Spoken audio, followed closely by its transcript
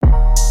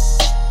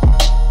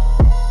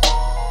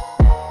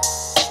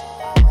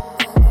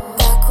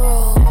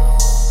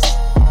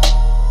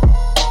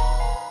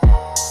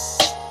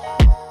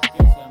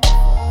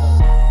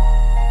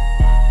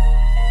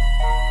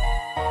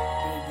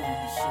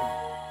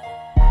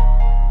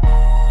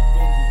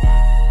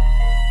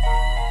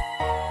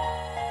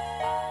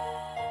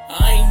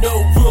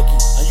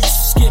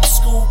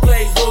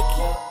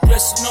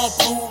all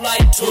blue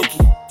like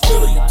Tookie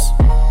Williams.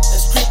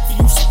 That's crip for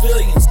you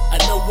civilians. I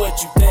know what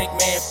you think,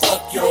 man,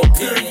 fuck your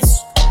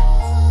opinions.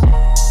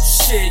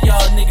 Shit,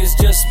 y'all niggas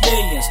just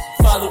millions.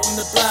 Following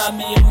the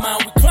blind, me and mine,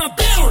 we climb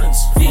buildings.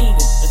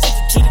 Fiending,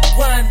 addicted to the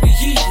grind, we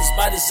heathens.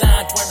 By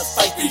design, trying to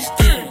fight these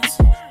demons.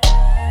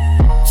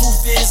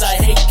 Truth is,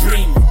 I hate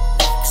dreaming.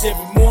 Cause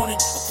every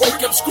morning, I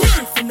wake up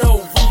screaming for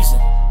no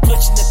reason.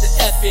 Clutching at the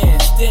FN,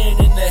 staring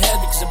in the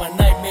heaven. Cause in my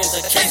nightmares,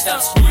 I can't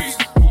stop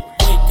squeezing.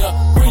 Wake up,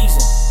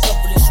 breezing,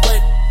 covered in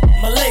sweat.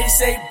 My lady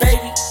say,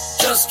 baby,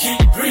 just keep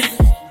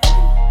breathing.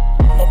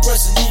 My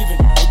breath's uneven,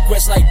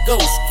 regrets like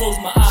ghosts. Close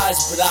my eyes,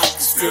 but I can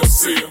still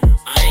see them.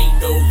 I ain't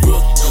no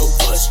rookie, no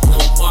push, no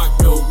mark,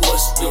 no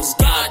wussy, no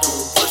sky,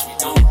 don't push me,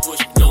 don't push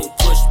me, don't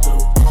push me.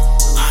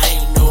 I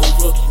ain't no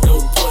rookie,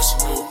 no push,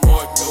 no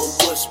mark, no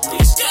wussy, no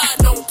sky,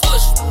 don't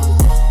push me.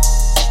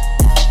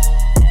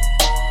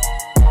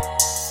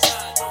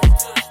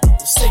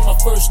 This ain't my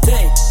first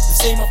day,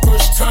 this ain't my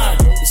first time,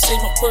 this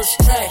ain't my first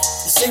track,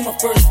 this ain't my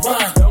first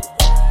rhyme.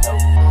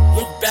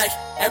 Look back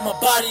at my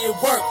body at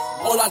work,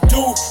 all I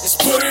do is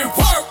put in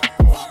work.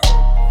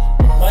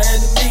 My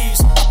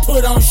enemies, I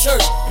put on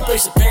shirts,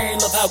 embrace the pain,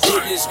 love how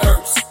good this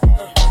hurts.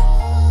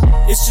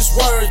 It's just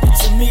words, but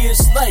to me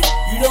it's like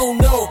you don't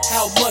know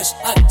how much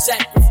I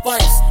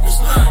sacrifice.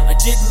 I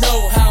didn't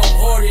know how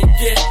hard it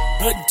get,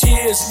 blood and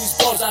tears in these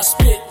bars I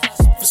spit.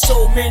 For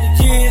so many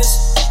years,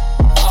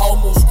 I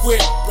almost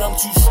quit, but I'm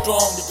too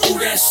strong to do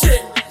that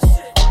shit.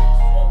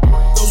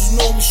 Those who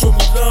know me show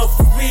me love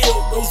for real.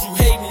 Those who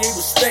hate me, they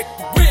respect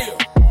the real.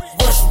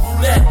 Russian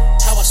roulette,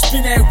 how I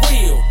spin that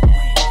wheel.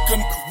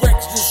 Come correct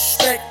to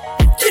disrespect.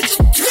 Get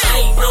your kill. I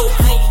ain't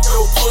no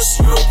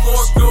pussy, no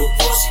mark, no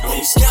wussy.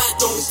 Please God,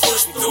 don't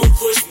push me, don't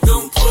push me,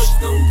 don't push me,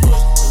 don't push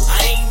me. I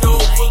ain't no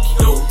rookie,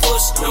 no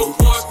pussy, no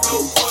mark, no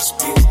wussy.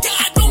 Please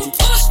God, don't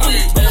push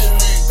me. I'm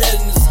better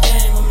in this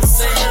game. I'm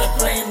insane. I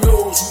blame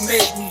those who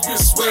made me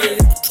this way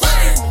and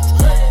betrayed me.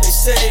 They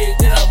say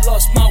that I've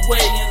lost my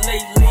way, and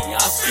lately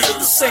I feel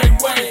the same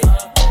way.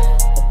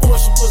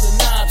 Abortion was an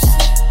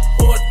option,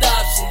 or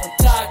adoption. I'm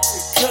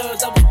toxic,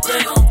 cause I was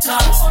bred on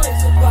toxins.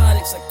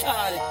 Neurotic,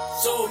 psychotic,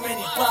 so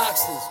many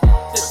boxes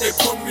that they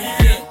put me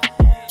in.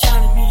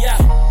 Counted me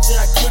out, said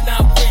I could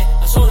not win.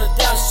 I saw the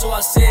doubt, so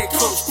I said,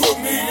 coach, put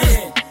me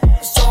in.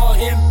 I saw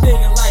him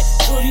thinking like,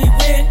 could he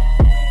win?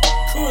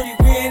 Could he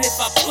win if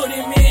I put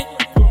him in?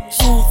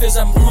 Truth is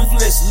I'm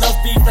ruthless, love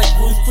beef like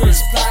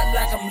ruthless. Plot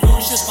like I'm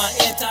Lucious, my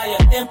entire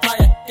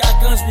empire got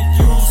guns, we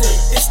use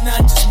it. It's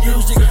not just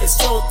music,